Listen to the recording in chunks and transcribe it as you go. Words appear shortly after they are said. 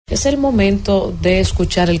Es el momento de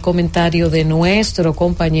escuchar el comentario de nuestro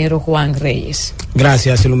compañero Juan Reyes.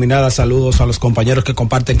 Gracias, iluminada. Saludos a los compañeros que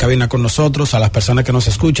comparten cabina con nosotros, a las personas que nos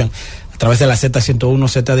escuchan a través de la Z101,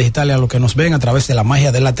 Z Digital, y a los que nos ven a través de la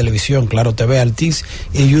magia de la televisión, Claro TV, Altiz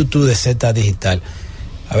y YouTube de Z Digital.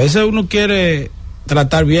 A veces uno quiere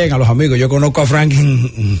tratar bien a los amigos. Yo conozco a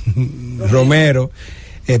Franklin Romero,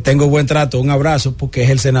 tengo buen trato, un abrazo, porque es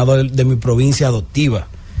el senador de mi provincia adoptiva.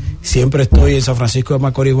 Siempre estoy en San Francisco de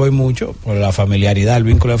Macorís, voy mucho por la familiaridad, el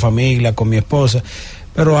vínculo de familia con mi esposa,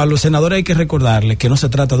 pero a los senadores hay que recordarles que no se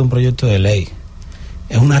trata de un proyecto de ley,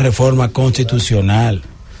 es una reforma constitucional.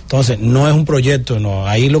 Entonces, no es un proyecto, no,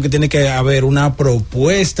 ahí lo que tiene que haber una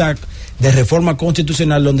propuesta de reforma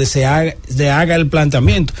constitucional donde se haga el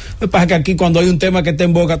planteamiento. Lo que pasa es que aquí, cuando hay un tema que está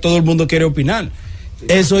en boga, todo el mundo quiere opinar.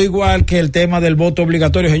 Eso igual que el tema del voto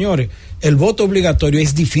obligatorio, señores. El voto obligatorio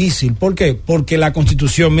es difícil. ¿Por qué? Porque la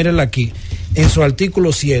Constitución, mírenla aquí, en su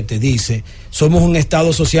artículo 7 dice, somos un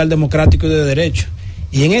Estado social, democrático y de derecho.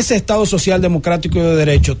 Y en ese Estado social, democrático y de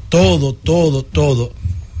derecho, todo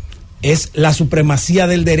es la supremacía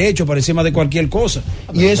del derecho por encima de cualquier cosa.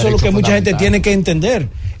 Y eso es lo que mucha gente tiene que entender.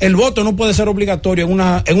 El voto no puede ser obligatorio en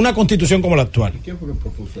una constitución como la actual. ¿Quién fue que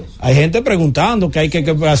propuso eso? Hay gente preguntando que hay que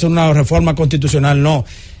hacer una reforma constitucional. No,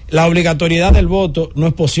 la obligatoriedad del voto no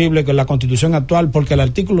es posible con la constitución actual, porque el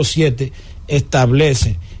artículo 7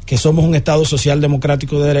 establece que somos un Estado social,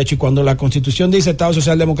 democrático de derecho, y cuando la Constitución dice Estado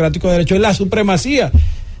social, democrático de derecho, es la supremacía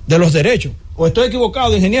de los derechos. ¿O estoy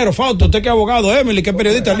equivocado, ingeniero Fausto? Usted que es abogado, Emily, que es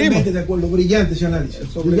periodista Lima. De acuerdo, brillante ese análisis.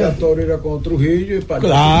 Es obligatorio ir a con Trujillo y para.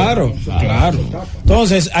 Claro.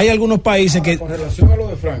 Entonces, hay algunos países que. Con relación a lo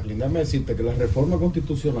de Franklin, déjame decirte que las reformas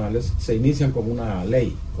constitucionales se inician como una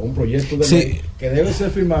ley, con un proyecto de ley que debe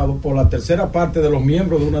ser firmado por la tercera parte de los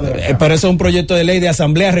miembros de una de las cámaras. Pero eso es un proyecto de ley de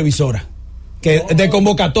asamblea revisora. De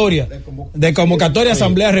convocatoria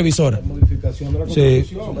asamblea revisora. Modificación de la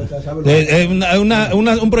Constitución.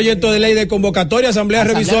 Un proyecto de ley de convocatoria asamblea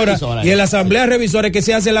revisora, y en la asamblea revisora es que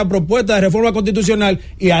se hace la propuesta de reforma constitucional,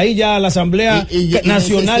 y ahí ya la asamblea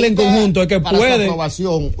nacional en conjunto es que para puede su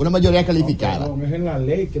aprobación una mayoría calificada. No es en la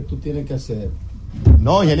ley que tú tienes que hacer.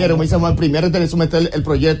 No, ingeniero, me dice Juan, primero tiene que someter el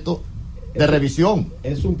proyecto de revisión.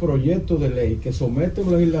 Es un proyecto de ley que somete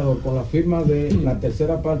un legislador con la firma de la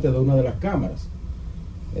tercera parte de una de las cámaras.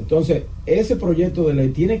 Entonces, ese proyecto de ley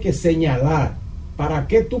tiene que señalar para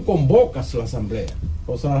qué tú convocas la asamblea,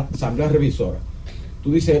 o sea, asamblea revisora.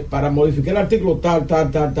 Tú dices, para modificar el artículo tal.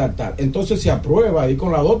 Entonces se aprueba y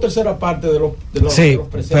con las 2/3 partes de los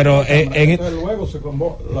presentes. Pero entonces luego se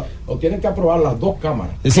convoca, o tienen que aprobar las dos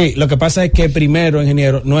cámaras. Sí, lo que pasa es que primero,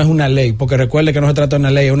 ingeniero, no es una ley, porque recuerde que no se trata de una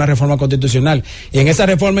ley, es una reforma constitucional. Y en esa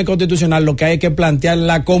reforma constitucional lo que hay que plantear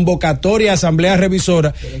la convocatoria a asamblea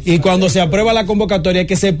revisora, y cuando se aprueba la convocatoria es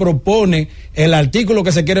que se propone el artículo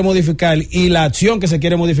que se quiere modificar y la acción que se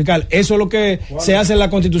quiere modificar. Eso es lo que se hace en la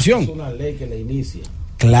Constitución. Es una ley que le inicia.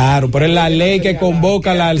 Claro, pero es la ley que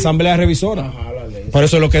convoca la asamblea revisora. Ajá, la ley. Por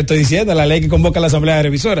eso es lo que estoy diciendo, la ley que convoca la asamblea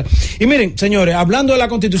revisora. Y miren, señores, hablando de la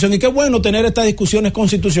Constitución, y qué bueno tener estas discusiones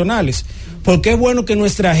constitucionales, porque es bueno que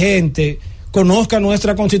nuestra gente conozca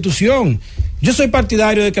nuestra Constitución. Yo soy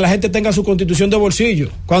partidario de que la gente tenga su Constitución de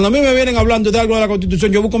bolsillo. Cuando a mí me vienen hablando de algo de la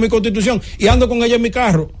Constitución, yo busco mi Constitución y ando con ella en mi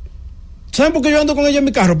carro. ¿Saben por qué yo ando con ella en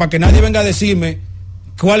mi carro? Para que nadie venga a decirme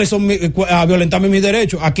cuáles son a violentarme mis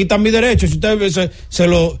derechos. Aquí están mis derechos. Si usted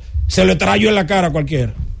se lo traigo en la cara a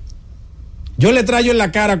cualquiera. Yo le traigo en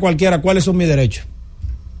la cara a cualquiera cuáles son mis derechos.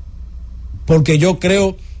 Porque yo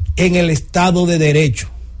creo en el Estado de Derecho.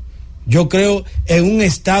 Yo creo en un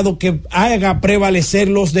Estado que haga prevalecer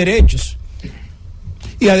los derechos.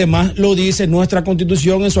 Y además lo dice nuestra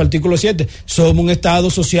Constitución en su artículo 7. Somos un Estado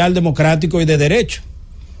social, democrático y de derecho.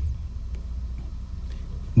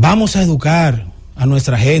 Vamos a educar a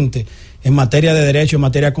nuestra gente en materia de derecho, en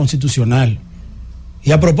materia constitucional.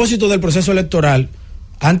 Y a propósito del proceso electoral,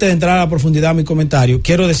 antes de entrar a la profundidad de mi comentario,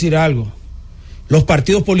 quiero decir algo. Los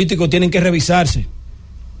partidos políticos tienen que revisarse.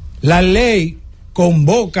 La ley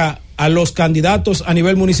convoca a los candidatos a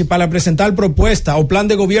nivel municipal a presentar propuesta o plan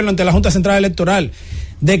de gobierno ante la Junta Central Electoral.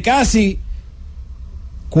 De casi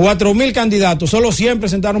 4,000 candidatos, solo 100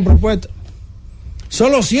 presentaron propuesta.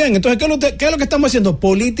 Solo 100. Entonces, ¿qué es lo que estamos haciendo?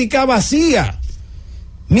 Política vacía.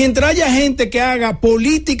 Mientras haya gente que haga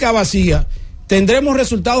política vacía, tendremos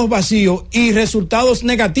resultados vacíos y resultados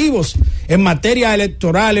negativos en materia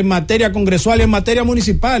electoral, en materia congresual y en materia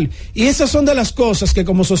municipal. Y esas son de las cosas que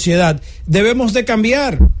como sociedad debemos de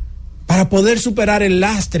cambiar para poder superar el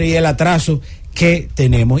lastre y el atraso que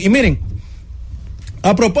tenemos. Y miren,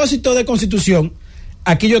 a propósito de Constitución,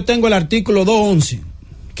 aquí yo tengo el artículo 211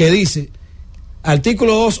 que dice,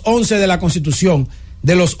 artículo 211 de la Constitución,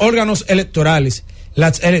 de los órganos electorales.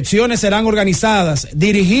 Las elecciones serán organizadas,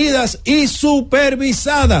 dirigidas y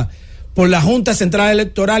supervisadas por la Junta Central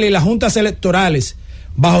Electoral y las juntas electorales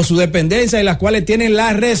bajo su dependencia, y las cuales tienen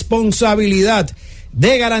la responsabilidad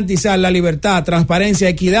de garantizar la libertad, transparencia,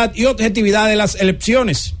 equidad y objetividad de las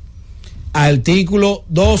elecciones. Artículo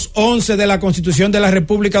 211 de la Constitución de la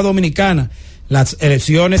República Dominicana. Las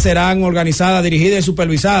elecciones serán organizadas, dirigidas y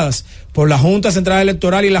supervisadas por la Junta Central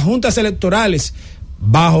Electoral y las juntas electorales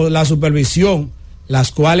bajo la supervisión,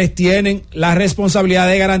 las cuales tienen la responsabilidad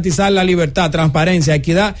de garantizar la libertad, transparencia,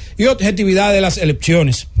 equidad y objetividad de las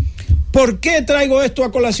elecciones. ¿Por qué traigo esto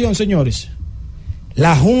a colación, señores?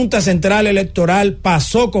 La Junta Central Electoral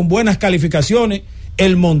pasó con buenas calificaciones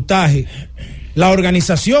el montaje, la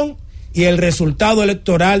organización y el resultado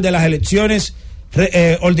electoral de las elecciones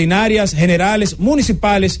ordinarias, generales,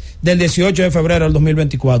 municipales del 18 de febrero del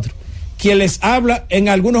 2024. Quien les habla en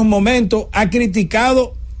algunos momentos ha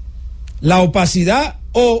criticado la opacidad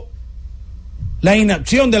o la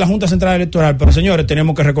inacción de la Junta Central Electoral, pero señores,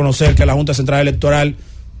 tenemos que reconocer que la Junta Central Electoral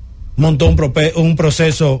montó un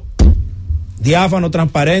proceso diáfano,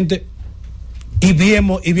 transparente y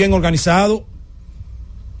bien organizado.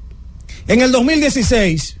 En el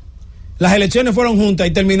 2016 las elecciones fueron juntas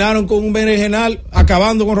y terminaron con un berenjenal,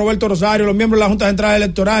 acabando con Roberto Rosario, los miembros de la Junta Central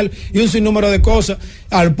Electoral y un sinnúmero de cosas,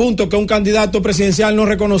 al punto que un candidato presidencial no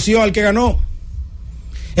reconoció al que ganó.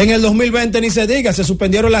 En el 2020 ni se diga, se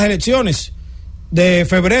suspendieron las elecciones de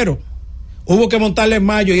febrero, hubo que montarle en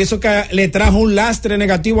mayo, y eso que le trajo un lastre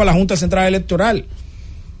negativo a la Junta Central Electoral.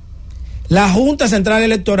 La Junta Central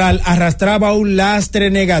Electoral arrastraba un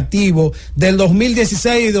lastre negativo del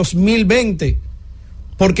 2016 y 2020,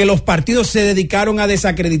 porque los partidos se dedicaron a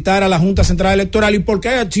desacreditar a la Junta Central Electoral y porque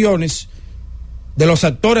hay acciones de los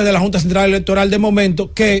actores de la Junta Central Electoral de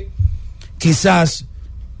momento que quizás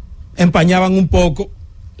empañaban un poco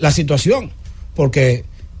la situación, porque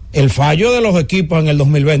el fallo de los equipos en el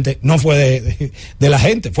 2020 no fue de la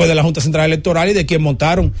gente, fue de la Junta Central Electoral y de quien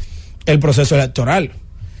montaron el proceso electoral.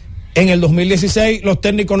 En el 2016 los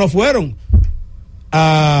técnicos no fueron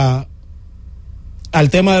al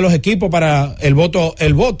tema de los equipos para el voto,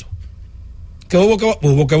 que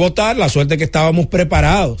hubo que votar, la suerte que estábamos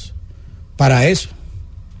preparados para eso.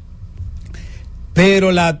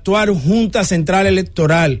 Pero la actual Junta Central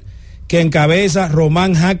Electoral, que encabeza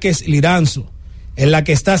Román Jaques Liranzo, en la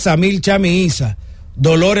que está Samil Chamiiza,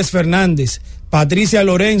 Dolores Fernández, Patricia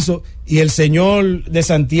Lorenzo y el señor de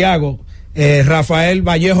Santiago, Rafael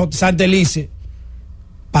Vallejo Santelice,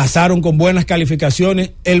 pasaron con buenas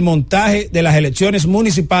calificaciones el montaje de las elecciones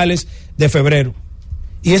municipales de febrero.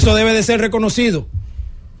 Y eso debe de ser reconocido,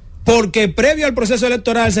 porque previo al proceso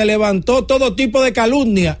electoral se levantó todo tipo de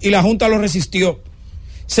calumnia y la Junta lo resistió.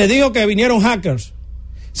 Se dijo que vinieron hackers,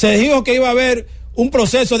 se dijo que iba a haber un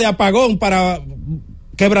proceso de apagón para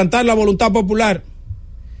quebrantar la voluntad popular,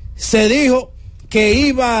 se dijo que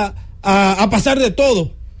iba a pasar de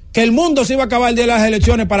todo, que el mundo se iba a acabar el día de las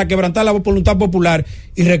elecciones para quebrantar la voluntad popular.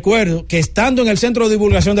 Y recuerdo que estando en el centro de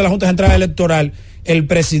divulgación de la Junta Central Electoral, el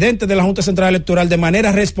presidente de la Junta Central Electoral, de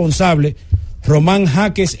manera responsable, Román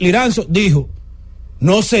Jaques Liranzo, dijo: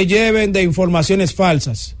 no se lleven de informaciones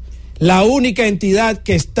falsas. La única entidad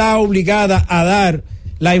que está obligada a dar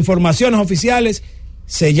las informaciones oficiales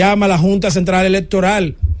se llama la Junta Central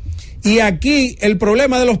Electoral. Y aquí el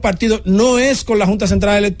problema de los partidos no es con la Junta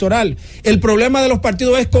Central Electoral. El problema de los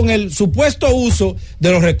partidos es con el supuesto uso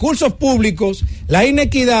de los recursos públicos, la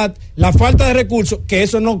inequidad, la falta de recursos, que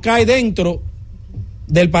eso no cae dentro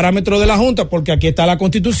del parámetro de la Junta, porque aquí está la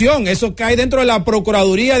Constitución, eso cae dentro de la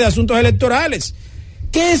Procuraduría de Asuntos Electorales.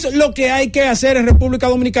 ¿Qué es lo que hay que hacer en República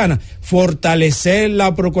Dominicana? Fortalecer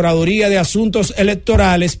la Procuraduría de Asuntos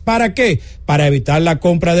Electorales. ¿Para qué? Para evitar la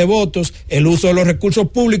compra de votos, el uso de los recursos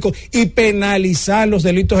públicos y penalizar los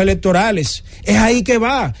delitos electorales. Es ahí que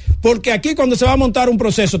va. Porque aquí, cuando se va a montar un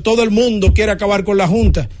proceso, todo el mundo quiere acabar con la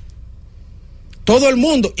Junta. Todo el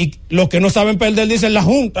mundo. Y los que no saben perder dicen: la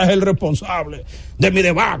Junta es el responsable de mi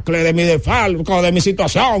debacle, de mi desfalco, de mi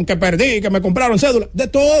situación, que perdí, que me compraron cédula, de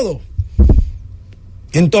todo.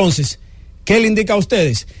 Entonces, ¿qué le indica a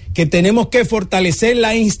ustedes? Que tenemos que fortalecer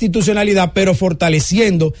la institucionalidad, pero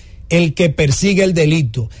fortaleciendo el que persigue el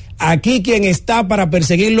delito. Aquí quien está para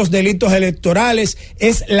perseguir los delitos electorales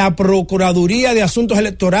es la Procuraduría de Asuntos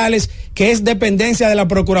Electorales, que es dependencia de la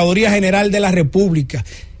Procuraduría General de la República.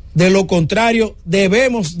 De lo contrario,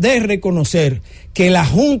 debemos de reconocer que la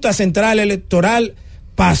Junta Central Electoral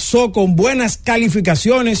pasó con buenas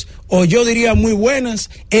calificaciones, o yo diría muy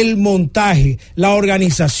buenas, el montaje, la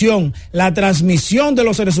organización, la transmisión de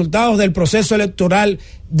los resultados del proceso electoral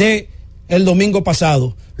de el domingo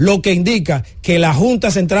pasado. lo que indica que la Junta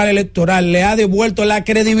Central Electoral le ha devuelto la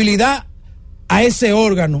credibilidad a ese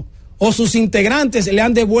órgano, o sus integrantes le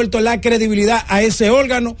han devuelto la credibilidad a ese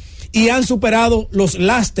órgano y han superado los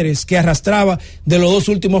lastres que arrastraba de los 2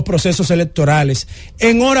 últimos procesos electorales.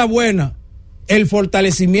 Enhorabuena, el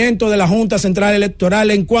fortalecimiento de la Junta Central Electoral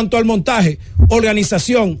en cuanto al montaje,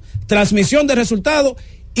 organización, transmisión de resultados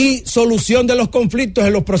y solución de los conflictos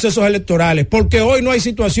en los procesos electorales, porque hoy no hay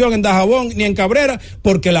situación en Dajabón ni en Cabrera,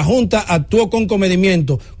 porque la Junta actuó con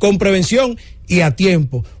comedimiento, con prevención y a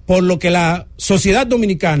tiempo, por lo que la sociedad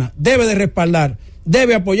dominicana debe de respaldar,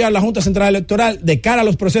 debe apoyar la Junta Central Electoral de cara a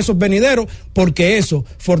los procesos venideros, porque eso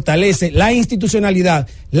fortalece la institucionalidad,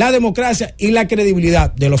 la democracia y la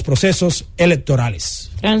credibilidad de los procesos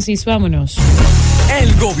electorales. Francis, vámonos.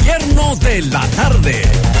 El gobierno de la tarde.